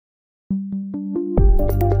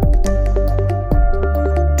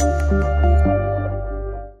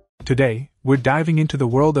Today, we're diving into the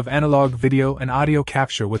world of analog video and audio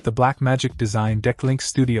capture with the Blackmagic design DeckLink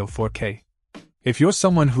Studio 4K. If you're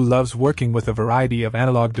someone who loves working with a variety of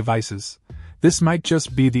analog devices, this might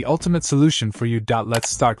just be the ultimate solution for you. Let's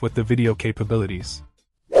start with the video capabilities.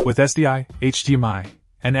 With SDI, HDMI,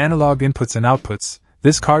 and analog inputs and outputs,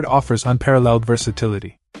 this card offers unparalleled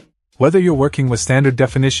versatility. Whether you're working with standard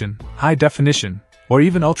definition, high definition, or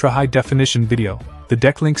even ultra-high definition video, the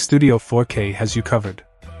DeckLink Studio 4K has you covered.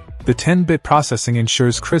 The 10-bit processing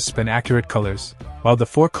ensures crisp and accurate colors, while the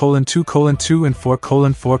 4:2:2 and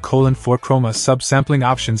 4:4:4 chroma sub-sampling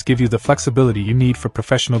options give you the flexibility you need for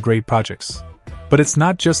professional-grade projects. But it's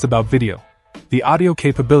not just about video. The audio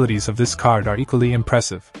capabilities of this card are equally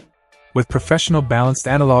impressive. With professional balanced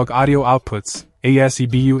analog audio outputs,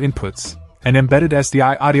 AS/EBU inputs, and embedded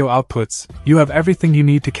SDI audio outputs, you have everything you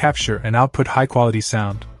need to capture and output high-quality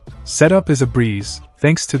sound. Setup is a breeze,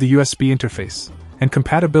 thanks to the USB interface, and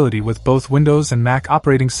compatibility with both Windows and Mac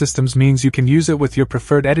operating systems means you can use it with your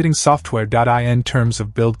preferred editing software. In terms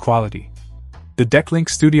of build quality, the DeckLink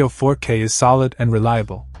Studio 4K is solid and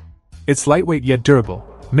reliable. It's lightweight yet durable,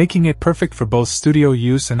 making it perfect for both studio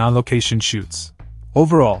use and on-location shoots.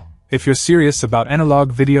 Overall, if you're serious about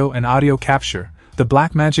analog video and audio capture, the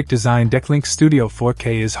Blackmagic design DeckLink Studio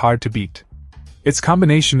 4K is hard to beat. Its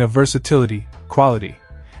combination of versatility, quality,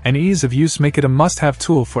 and ease of use make it a must-have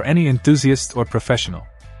tool for any enthusiast or professional.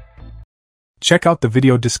 Check out the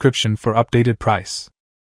video description for updated price.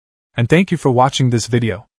 And thank you for watching this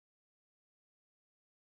video.